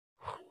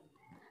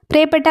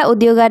പ്രിയപ്പെട്ട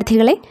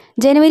ഉദ്യോഗാർത്ഥികളെ,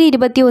 ജനുവരി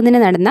 21-ന്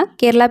നടന്ന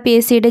Kerala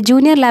PSCയുടെ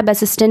junior lab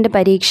assistant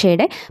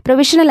പരീക്ഷയുടെ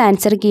പ്രൊവിഷണൽ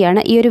ആൻസർ കീ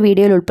ആണ് ഈ ഒരു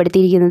വീഡിയോയിൽ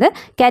ഉൾപ്പെടുത്തിയിരിക്കുന്നത്.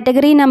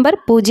 Category number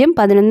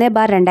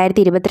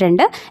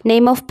 011/2022,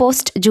 name of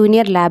post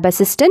junior lab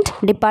assistant,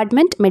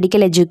 department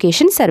medical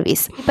education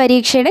service.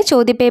 പരീക്ഷയുടെ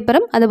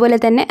ചോദ്യപേപ്പറും അതുപോലെ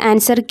തന്നെ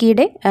ആൻസർ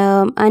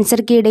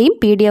കീയുടെയും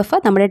PDF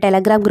നമ്മുടെ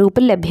ടെലഗ്രാം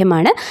ഗ്രൂപ്പിൽ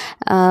ലഭ്യമാണ്.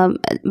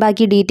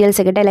 ബാക്കി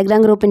ഡീറ്റെയിൽസ് ഒക്കെ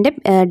ടെലഗ്രാം ഗ്രൂപ്പിൻ്റെ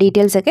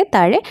ഡീറ്റെയിൽസ് ഒക്കെ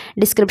താഴെ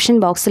ഡിസ്ക്രിപ്ഷൻ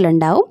ബോക്സിൽ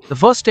ഉണ്ടാവും.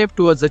 The first step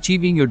towards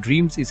achieving your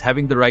dreams is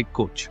having the right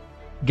coach.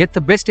 Get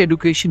the best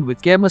education with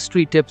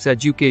Chemistry Tips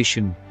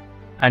Education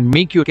and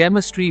make your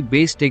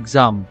chemistry-based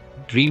exam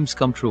dreams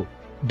come true.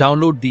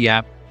 Download the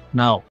app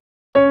now.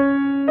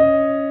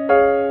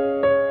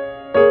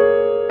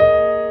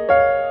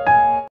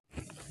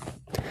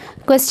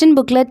 Question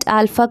booklet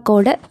Alpha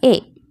Code A.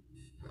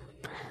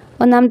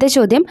 ഒന്നാമത്തെ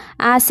ചോദ്യം,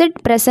 acid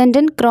present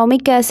in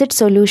chromic acid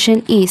solution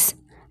is.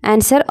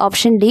 Answer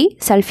option D,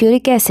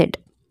 sulfuric acid.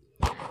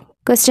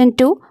 Question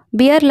 2,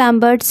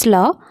 Beer-Lambert's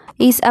law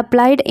is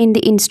applied in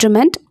the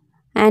instrument.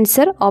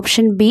 Answer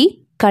option B,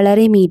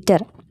 colorimeter.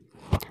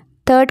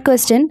 Third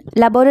question,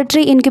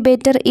 laboratory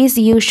incubator is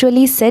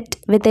usually set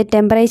with a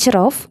temperature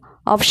of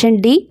option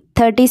D,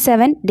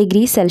 37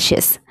 degrees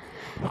Celsius.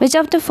 Which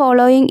of the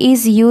following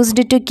is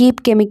used to keep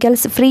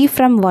chemicals free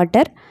from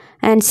water?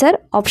 Answer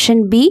option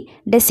B,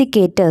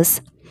 desiccators.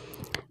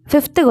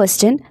 Fifth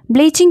question,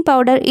 bleaching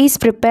powder is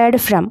prepared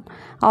from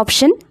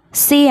option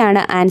C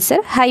ആണ് answer,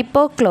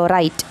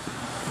 hypochlorite.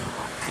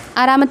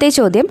 ആറാമത്തെ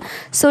ചോദ്യം,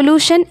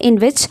 solution in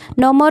which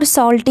no more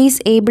salt is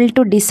able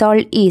to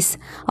dissolve is.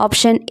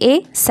 Option A,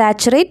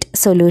 saturate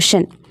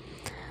solution.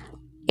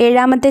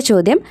 ഏഴാമത്തെ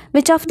ചോദ്യം,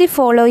 which of the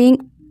following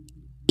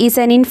is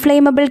an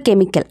inflammable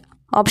chemical.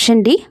 Option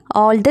D,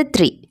 all the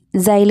three.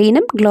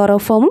 സൈലീനും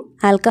ക്ലോറോഫോമും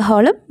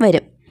ആൽക്കഹോളും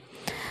വരും.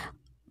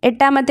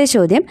 എട്ടാമത്തെ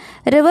ചോദ്യം,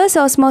 reverse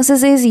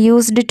osmosis is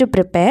used to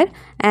prepare.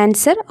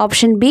 Answer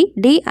option B,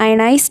 D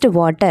ionised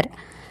water.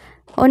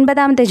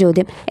 ഒൻപതാമത്തെ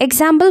ചോദ്യം,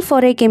 example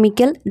for A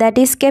chemical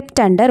that is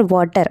kept under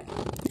water.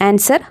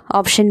 Answer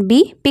option B,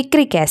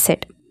 picric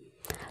acid.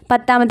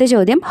 പത്താമത്തെ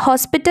ചോദ്യം,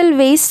 hospital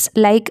waste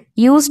like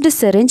used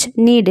syringe,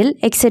 needle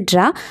etcetera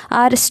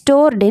are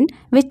stored in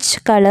which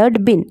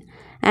coloured bin.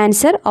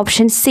 Answer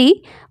option C,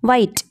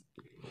 white.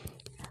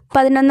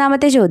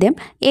 11ാമത്തെ ചോദ്യം,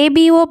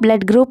 ABO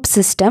blood group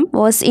system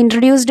was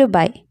introduced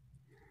by.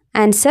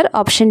 Answer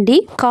option D,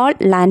 call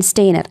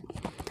Landsteiner.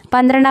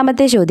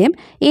 12ാമത്തെ ചോദ്യം,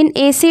 in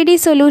ACD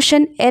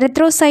solution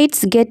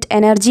erythrocytes get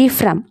energy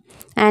from.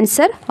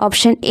 Answer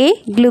option A,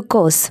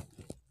 glucose.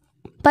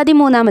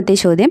 13ാമത്തെ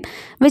ചോദ്യം,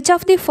 which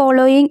of the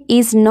following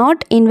is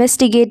not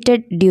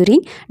investigated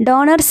during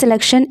donor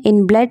selection in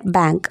blood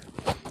bank.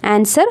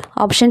 Answer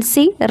option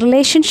C,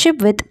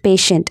 relationship with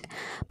patient.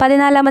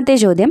 14ാമത്തെ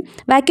ചോദ്യം,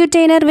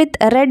 വാക്യൂറ്റൈനർ with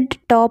red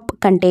top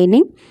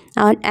containing.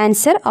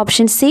 Answer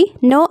option C,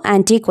 no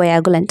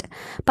ആൻറ്റികോയാഗുലൻറ്റ്.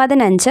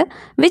 15,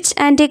 which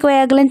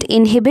ആൻറ്റികോയാഗുലൻറ്റ്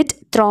inhibit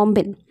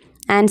thrombin.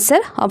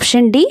 Answer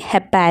option D,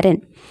 heparin.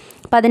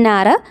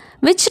 16,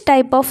 which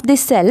type of the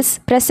cells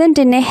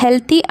present in A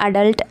healthy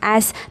adult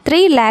as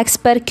 3 lakhs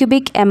per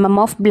cubic mm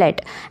of blood.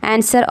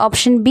 Answer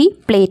option B,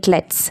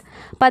 platelets.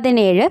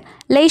 17,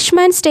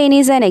 ലെയ്ഷ്മാൻ stain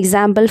is an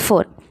example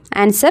for.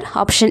 Answer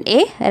option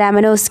A,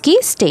 രാമനോസ്കി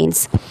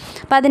Staines.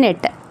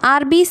 18,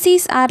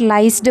 RBCs are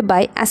lysed by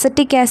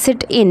acetic acid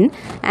in.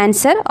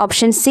 Answer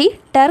option C,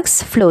 Turk's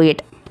fluid.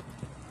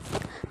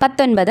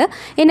 19,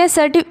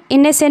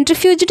 in a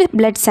centrifuged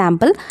blood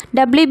sample,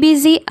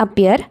 WBC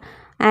appear.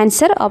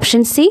 Answer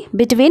option C,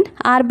 between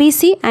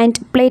RBC and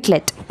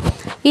platelet.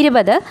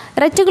 20,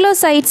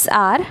 reticulocytes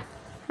are.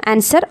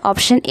 Answer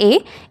option A,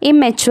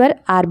 immature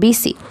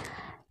RBC.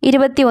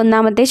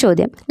 21ാമത്തെ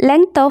ചോദ്യം,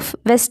 length of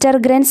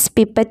വെസ്റ്റർഗ്രൻസ്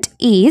pipette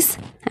is.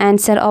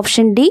 Answer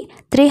option D,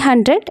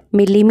 300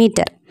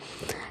 millimeter.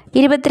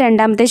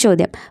 22ാമത്തെ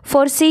ചോദ്യം,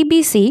 four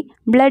CBC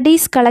blood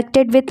is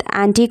collected with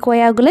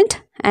ആൻറ്റികോയാഗുലൻറ്റ്.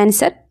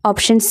 Answer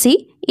option C,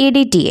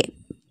 EDTA.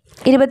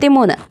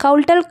 23,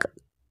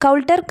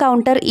 കൗൾട്ടർ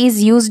counter is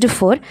used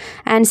for.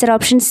 Answer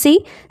option C,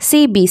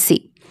 CBC.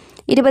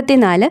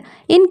 24,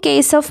 in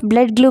case of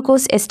blood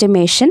glucose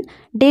estimation,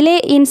 delay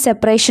in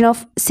separation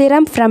of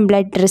serum from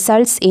blood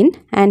results in.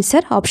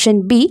 Answer option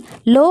B,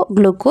 law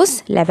glucose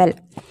level.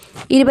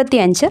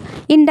 25,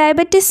 in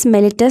diabetes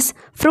mellitus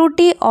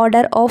Frooti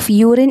order of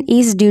urine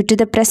is due to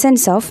the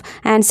presence of.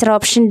 Answer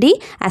option D,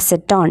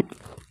 acetone.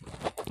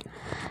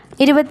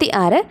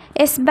 26,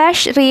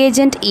 എസ്ബാഷ്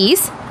reagent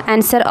is.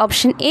 Answer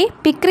option A,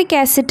 picric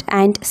acid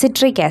and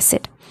citric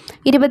acid.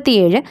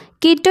 27,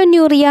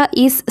 ketonuria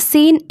is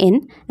seen in.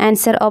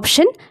 Answer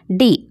option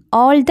D,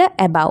 all the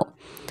above.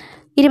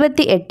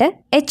 28,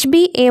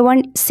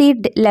 HbA1c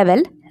level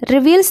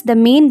reveals the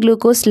mean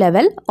glucose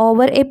level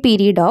over A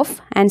period of.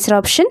 Answer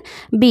option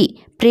B,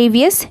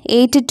 previous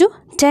 8 to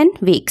 10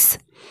 weeks.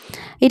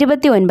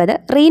 29,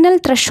 renal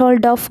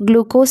threshold of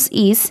glucose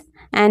is.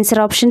 Answer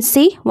option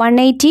C,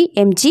 180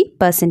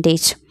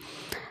 mg%.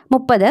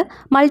 30,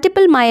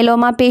 multiple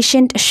മയലോമ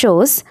patient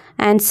shows.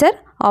 Answer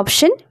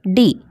option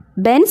D,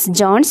 Benz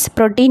John's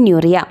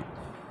പ്രോട്ടീന്യൂറിയ.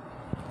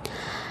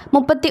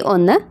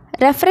 31,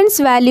 reference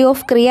value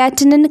of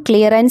creatinine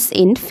clearance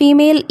in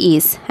female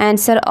is?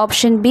 Answer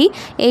option B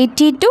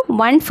 80 to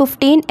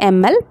 115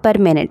 ml per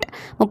minute.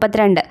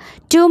 32.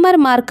 Tumor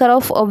marker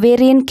of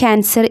ovarian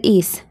cancer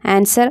is?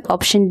 Answer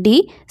option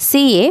D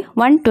CA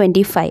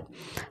 125.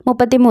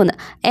 33.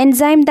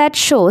 Enzyme that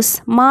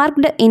shows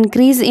marked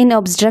increase in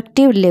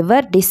obstructive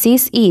liver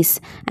disease is?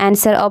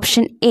 Answer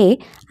option A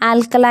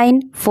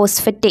alkaline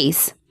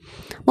phosphatase.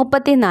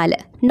 34.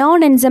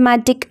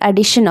 Non-enzymatic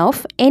addition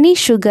of any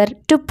sugar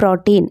to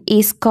protein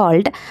is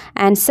called?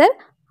 Answer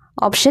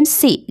option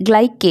C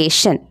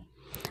glycation.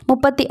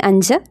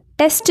 35.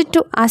 Test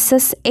to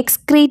assess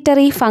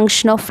excretory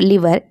function of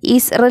liver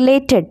is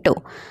related to?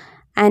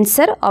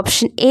 Answer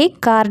option A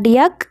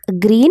cardiac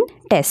green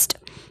test.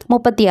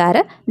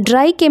 36.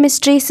 Dry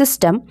chemistry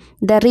system,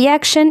 the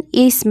reaction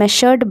is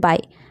measured by?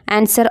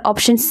 Answer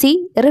option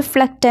C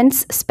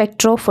reflectance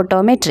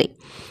spectrophotometry.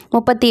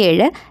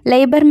 37.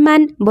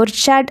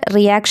 Lieberman-Burchard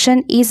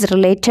reaction is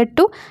related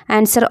to?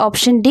 Answer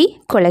option D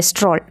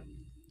cholesterol.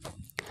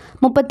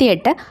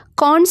 38.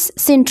 Conn's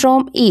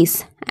syndrome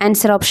is?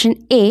 Answer option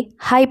A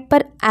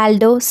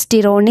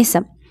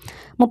hyperaldosteronism.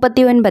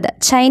 39.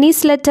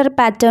 Chinese letter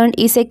pattern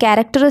is a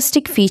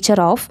characteristic feature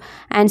of?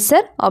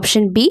 Answer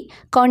option B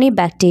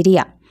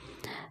Conibacteria.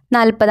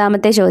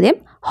 40. ചോദ്യം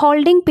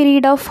holding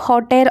period of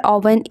hot air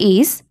oven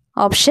is?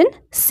 Option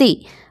C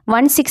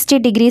 160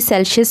 degrees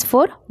Celsius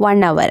for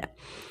 1 hour.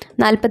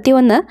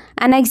 41.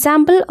 An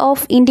example of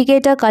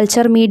indicator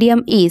culture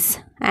medium is?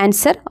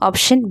 Answer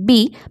option B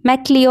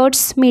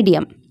MacLeod's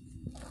medium.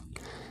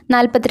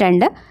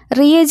 42.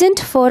 Reagent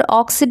for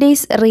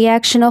oxidase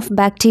reaction of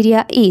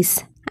bacteria is?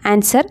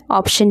 Answer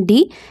option D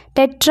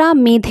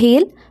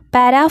tetramethyl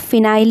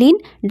paraphenylene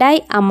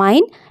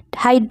diamine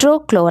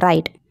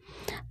hydrochloride.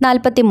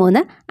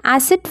 43.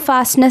 Acid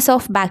fastness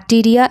of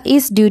bacteria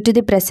is due to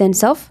the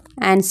presence of?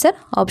 Answer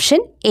option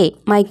A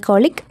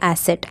mycolic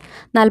acid.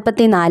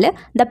 44.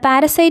 The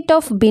parasite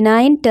of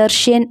benign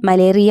tertian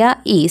malaria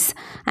is?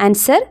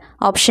 Answer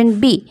option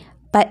B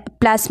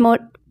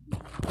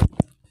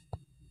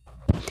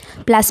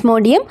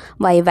Plasmodium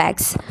vivax.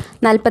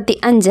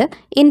 45.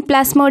 In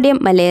Plasmodium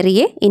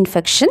malariae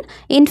infection,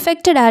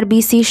 infected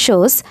RBC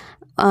shows?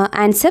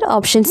 Answer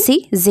option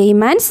C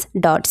Zeeman's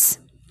dots.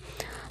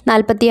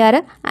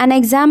 46. An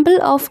example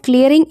of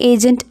clearing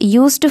agent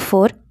used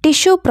for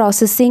tissue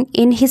processing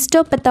in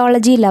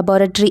histopathology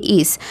laboratory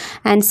is?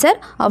 Answer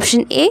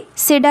option A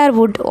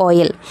cedarwood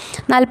oil.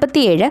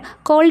 47.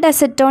 Cold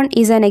acetone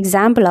is an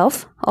example of?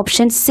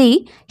 Option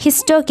C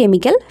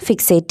histochemical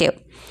fixative.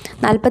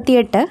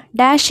 48.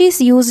 Dash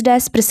is used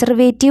as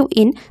preservative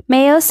in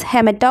Mayer's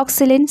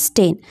hematoxylin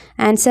stain.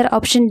 Answer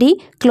option D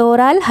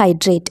chloral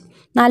hydrate.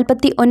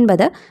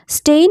 49.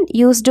 Stain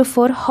used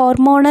for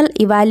hormonal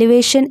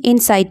evaluation in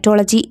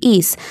cytology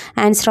is?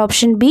 Answer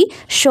option B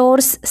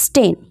Shore's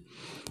stain.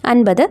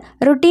 50.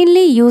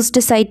 Routinely used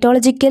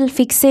cytological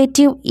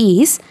fixative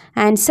is?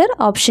 Answer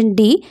option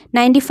D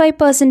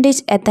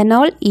 95%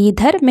 ethanol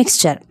ether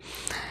mixture.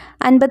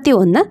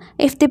 51.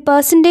 If the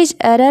percentage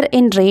error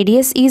in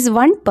radius is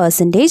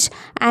 1%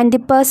 and the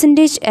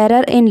percentage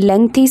error in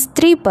length is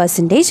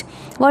 3%,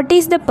 what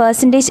is the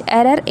percentage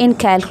error in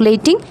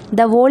calculating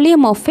the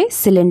volume of a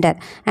cylinder?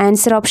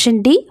 Answer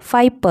option D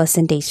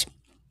 5%.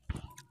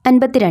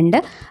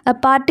 52. A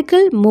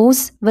particle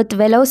moves with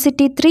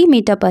velocity 3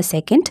 meter per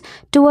second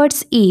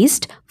towards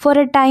east for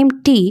a time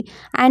t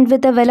and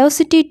with a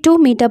velocity 2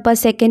 meter per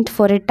second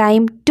for a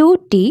time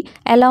 2t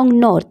along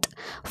north.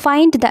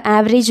 Find the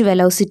average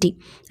velocity.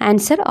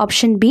 Answer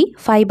option B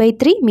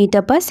 5/3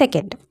 meter per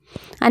second.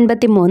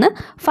 53.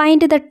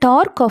 Find the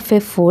torque of a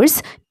force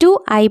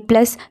 2I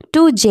plus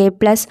 2J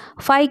plus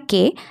 5K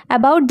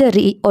about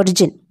the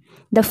origin.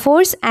 The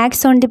force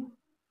acts on the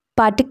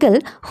particle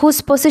whose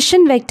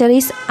position vector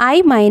is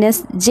I minus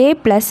J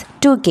plus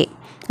 2K.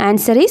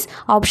 Answer is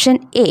option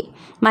A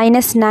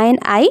minus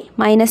 9I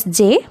minus J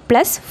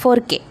plus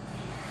 4K.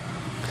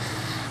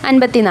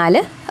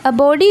 54. A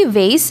body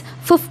weighs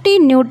 50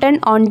 Newton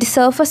on the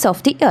surface of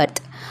the earth.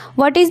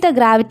 What is the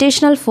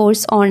gravitational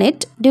force on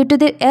it due to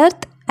the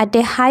earth at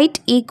a height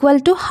equal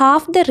to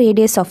half the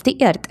radius of the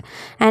earth?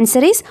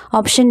 Answer is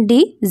option D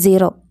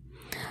 0.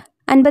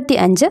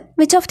 55.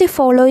 Which of the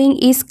following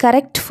is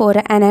correct for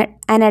an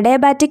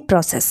adiabatic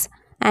process?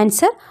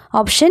 Answer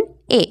option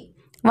A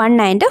 1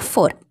 and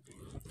 4.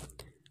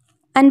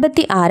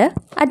 56.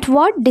 At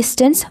what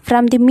distance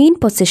from the mean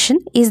position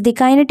is the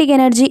kinetic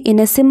energy in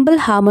a simple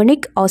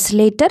harmonic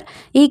oscillator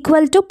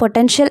equal to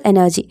potential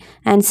energy?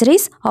 Answer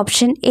is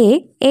option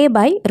A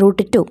by root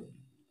 2.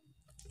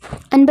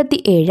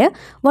 57.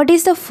 What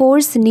is the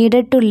force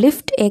needed to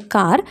lift a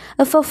car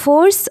if a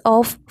force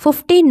of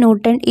 50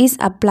 Newton is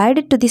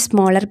applied to the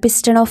smaller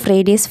piston of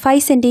radius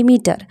 5 cm?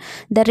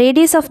 The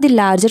radius of the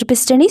larger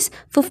piston is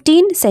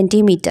 15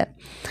 cm.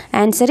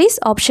 Answer is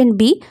option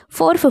B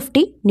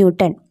 450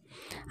 Newton.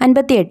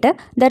 58.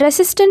 The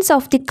resistance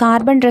of the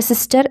carbon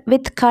resistor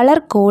with color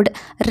code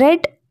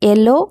red,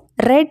 yellow,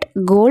 red,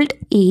 gold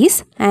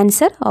is?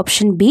 Answer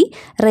option B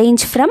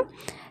range from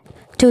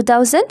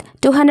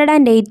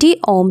 2280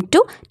 ohm to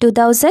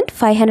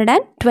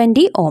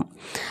 2520 ohm.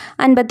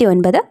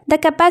 59. The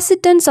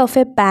capacitance of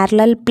a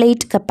parallel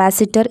plate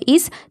capacitor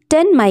is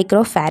 10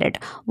 microfarad.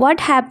 What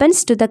happens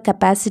to the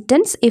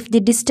capacitance if the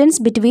distance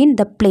between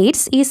the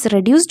plates is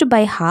reduced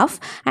by half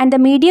and the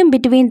medium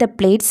between the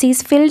plates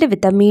is filled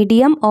with a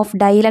medium of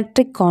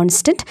dielectric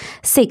constant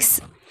 6?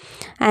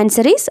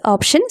 Answer is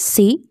option C,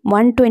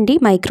 120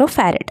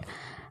 microfarad.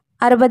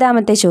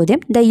 60. ചോദ്യം.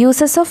 The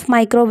uses of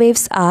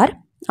microwaves are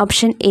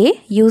option A,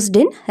 used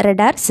in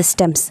radar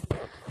systems.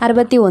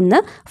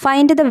 61.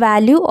 Find the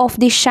value of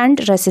the shunt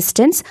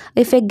resistance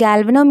if a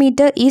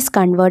galvanometer is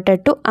converted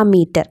to a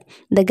meter.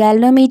 The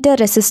galvanometer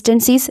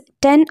resistance is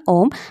 10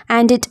 ohm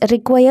and it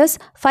requires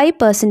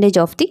 5%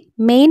 of the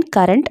main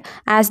current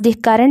as the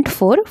current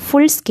for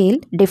full scale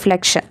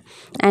deflection.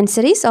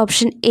 Answer is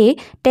option A,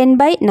 10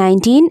 by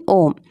 19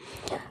 ohm.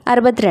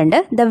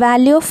 62. The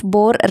value of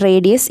bore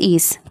radius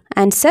is.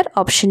 Answer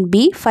option B,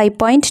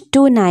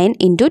 5.29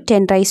 into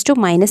 10 raised to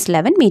minus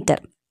 11 meter.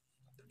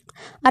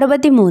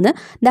 63.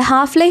 The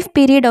half-life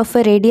period of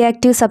a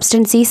radioactive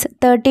substance is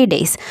 30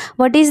 days.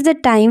 What is the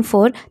time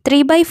for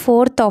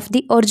 3/4 of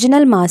the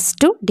original mass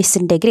to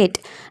disintegrate?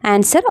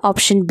 Answer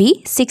option B,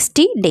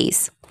 60 days.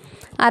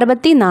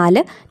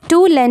 64.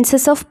 Two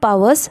lenses of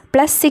powers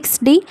plus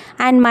 6D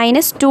and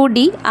minus 2D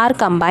are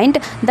combined.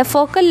 The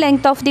focal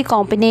length of the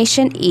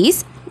combination is.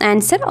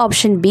 Answer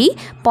option B,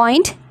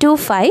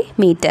 0.25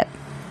 meter.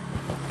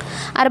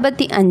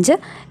 65.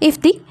 If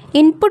the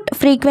input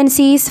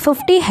frequency is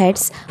 50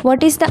 Hz, what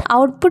is the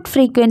output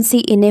frequency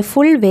in a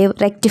full wave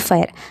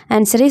rectifier?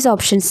 Answer is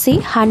option C,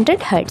 100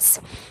 Hz.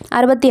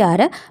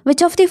 66.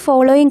 Which of the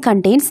following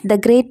contains the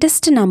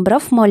greatest number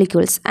of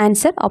molecules?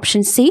 Answer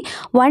option C,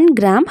 1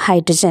 gram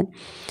hydrogen.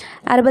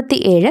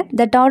 67.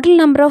 The total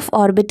number of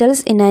orbitals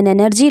in an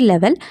energy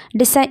level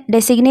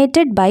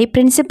designated by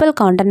principal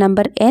quantum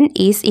number n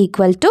is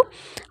equal to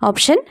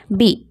option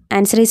B.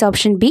 Answer is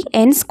option B,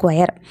 n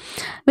square.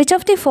 Which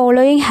of the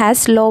following has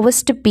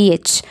lowest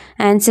pH?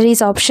 Answer is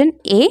option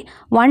A,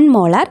 1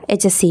 molar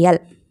HCl.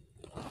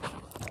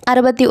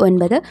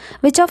 69.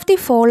 Which of the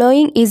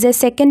following is a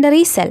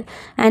secondary cell?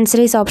 Answer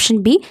is option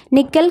B,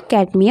 nickel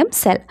cadmium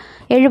cell.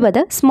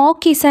 70.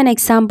 Smoke is an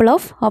example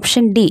of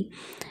option D,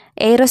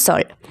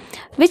 aerosol.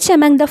 Which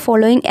among the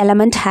following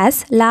element has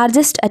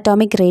largest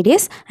atomic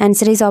radius?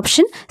 Answer is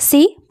option C,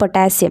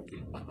 potassium.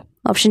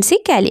 Option C,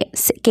 K.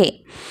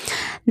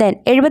 Then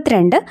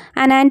 72.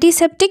 An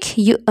antiseptic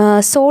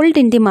sold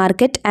in the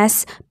market as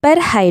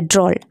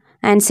perhydrol.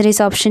 Answer is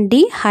option D,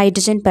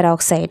 hydrogen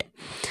peroxide.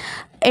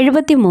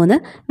 73.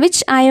 Which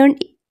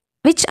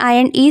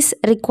ion is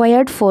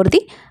required for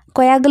the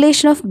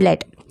coagulation of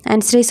blood?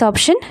 Answer is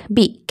option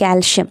B,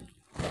 calcium.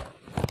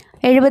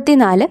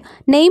 74.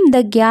 Name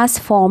the gas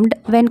formed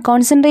when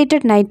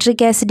concentrated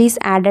nitric acid is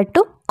added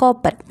to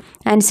copper.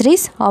 Answer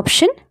is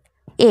option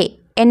A,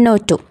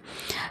 NO2.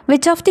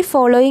 Which of the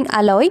following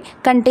alloys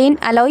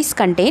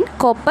contain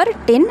copper,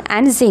 tin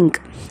and zinc?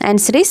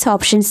 Answer is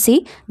option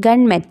C,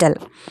 gunmetal.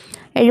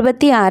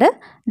 76.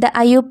 The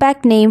IUPAC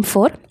name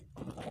for.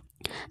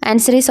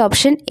 Answer is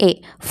option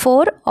A,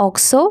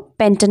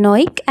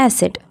 4-oxopentanoic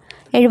acid.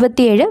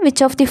 77.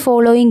 Which of the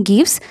following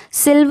gives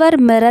silver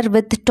mirror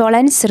with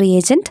tolerance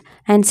reagent?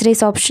 Answer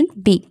is option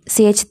B,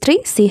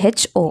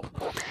 CH3CHO.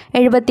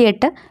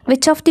 78.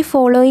 Which of the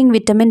following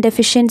vitamin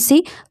deficiency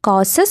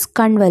causes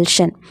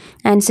convulsion?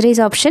 Answer is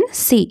option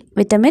C,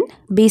 vitamin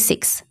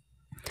B6.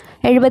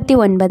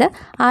 79.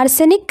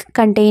 Arsenic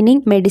containing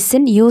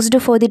medicine used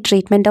for the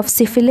treatment of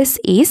syphilis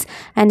is.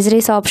 Answer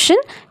is option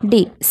D,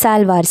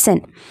 salvarsan.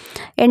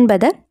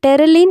 80.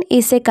 Pterylene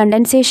is a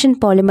condensation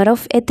polymer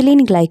of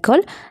ethylene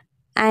glycol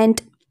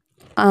and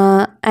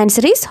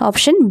answer is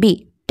option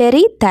B,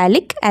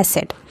 terephthalic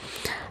acid.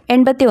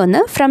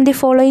 81. From the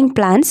following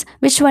plants,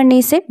 which one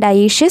is a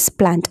dioecious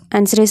plant?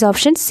 Answer is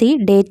option C,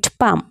 date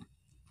palm.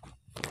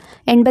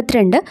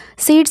 82.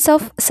 Seeds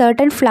of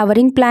certain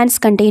flowering plants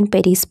contain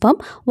perisperm.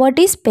 What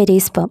is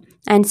perisperm?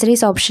 Answer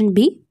is option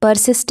B,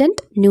 persistent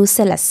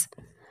nucellus.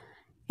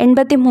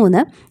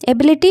 83.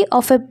 Ability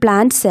of a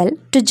plant cell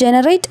to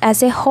generate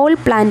as a whole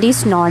plant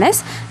is known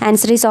as.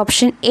 Answer is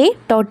option A,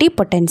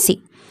 totipotency.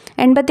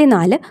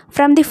 84.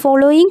 From the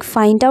following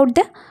find out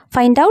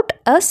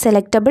a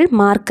selectable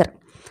marker.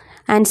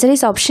 Answer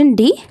is option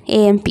D,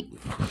 AMP.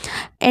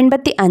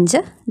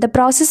 85. The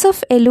process of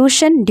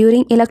elution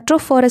during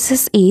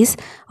electrophoresis is.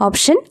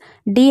 Option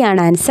D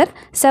ആണ് answer.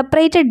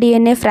 Separated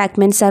DNA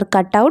fragments are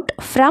cut out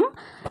from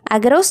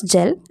agarose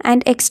gel and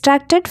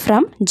extracted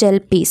from gel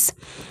piece.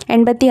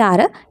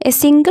 86. A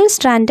single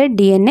stranded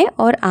DNA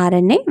or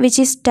RNA which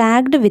is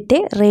tagged with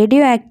a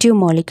radioactive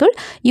molecule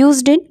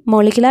used in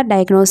molecular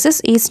diagnosis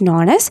is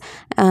known as.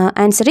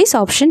 Answer is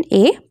option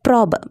A,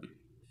 probe.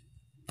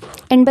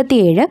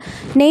 87.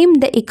 Name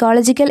the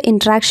ecological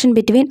interaction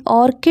between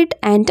orchid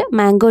and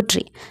mango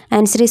tree.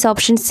 Answer is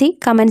option C,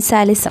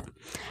 commensalism.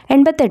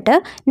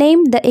 88.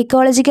 Name the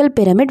ecological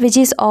pyramid which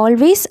is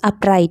always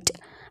upright.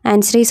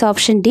 Answer is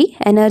option D,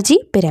 energy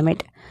pyramid.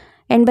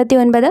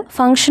 89.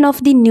 Function of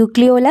the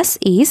nucleolus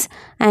is.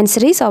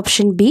 Answer is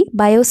option B.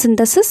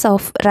 Biosynthesis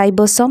of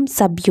ribosome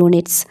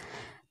subunits.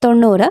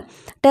 90.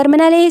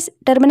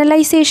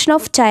 Terminalization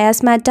of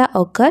chiasmata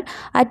occur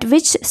at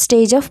which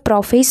stage of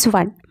prophase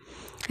 1?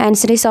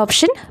 Answer is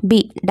option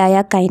B.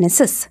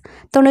 Diakinesis.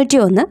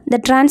 91. The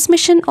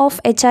transmission of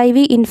HIV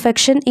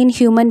infection in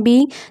human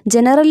being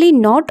generally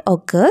not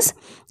occurs.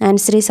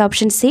 Answer is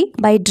option C.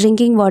 By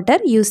drinking water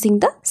using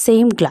the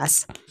same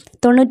glass.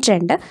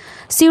 92.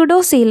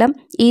 Pseudocoelom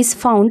is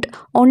found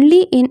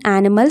only in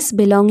animals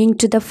belonging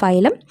to the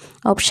phylum.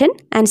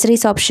 Answer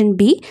is option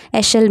B.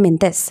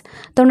 Eschelminthes.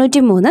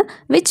 93.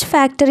 Which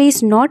factor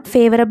is not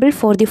favorable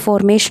for the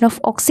formation of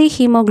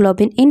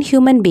oxyhemoglobin in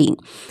human being?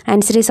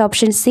 Answer is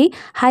option C.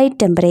 High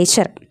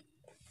temperature.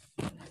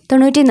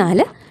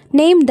 94.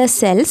 Name the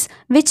cells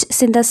which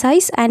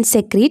synthesize and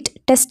secrete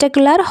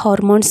testicular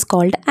hormones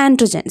called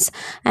androgens.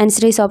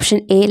 Answer is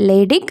option A.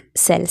 Leydig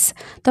cells.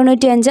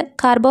 95.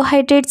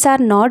 Carbohydrates are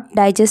not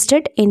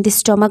digested in the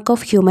stomach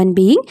of human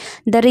being.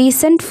 The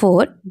reason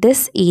for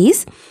this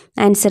is.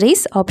 Answer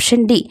is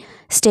option D.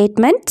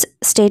 Statements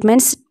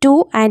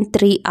 2 and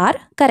 3 are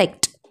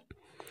correct.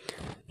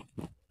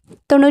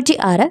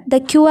 96. The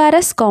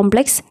QRS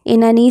complex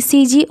in an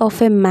ECG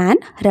of a man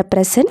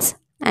represents.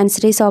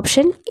 Answer is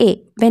option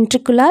A.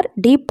 Ventricular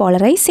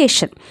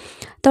depolarization.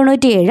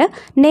 97.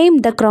 Name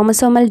the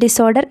chromosomal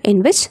disorder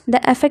in which the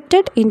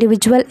affected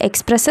individual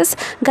expresses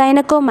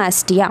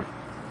gynecomastia.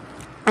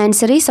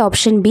 Answer is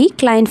option B.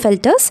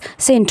 Klinefelter's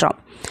syndrome.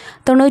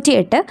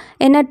 98.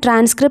 In a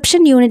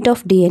transcription unit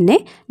of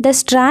DNA, the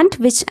strand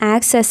which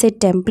acts as a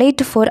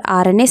template for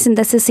RNA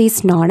synthesis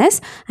is known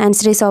as.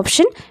 Answer is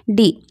option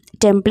D.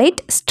 Template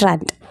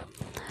strand.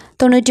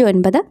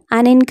 99.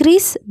 An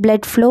increased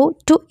blood flow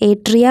to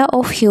atria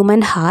of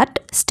human heart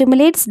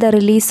stimulates the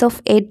release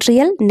of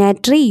atrial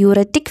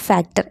natriuretic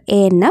factor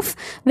ANF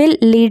will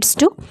leads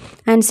to.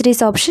 Answer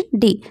is option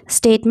D.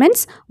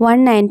 Statements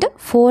 1 and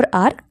 4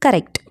 are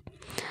correct.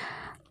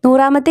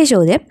 100ാമത്തെ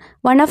ചോദ്യം.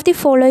 One of the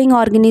following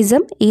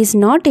organism is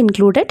not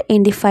included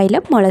in the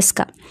phylum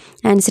Mollusca.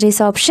 Answer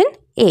is option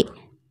A.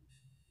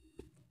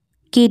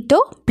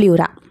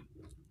 Chaetoplura.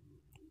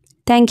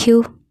 Thank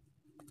you.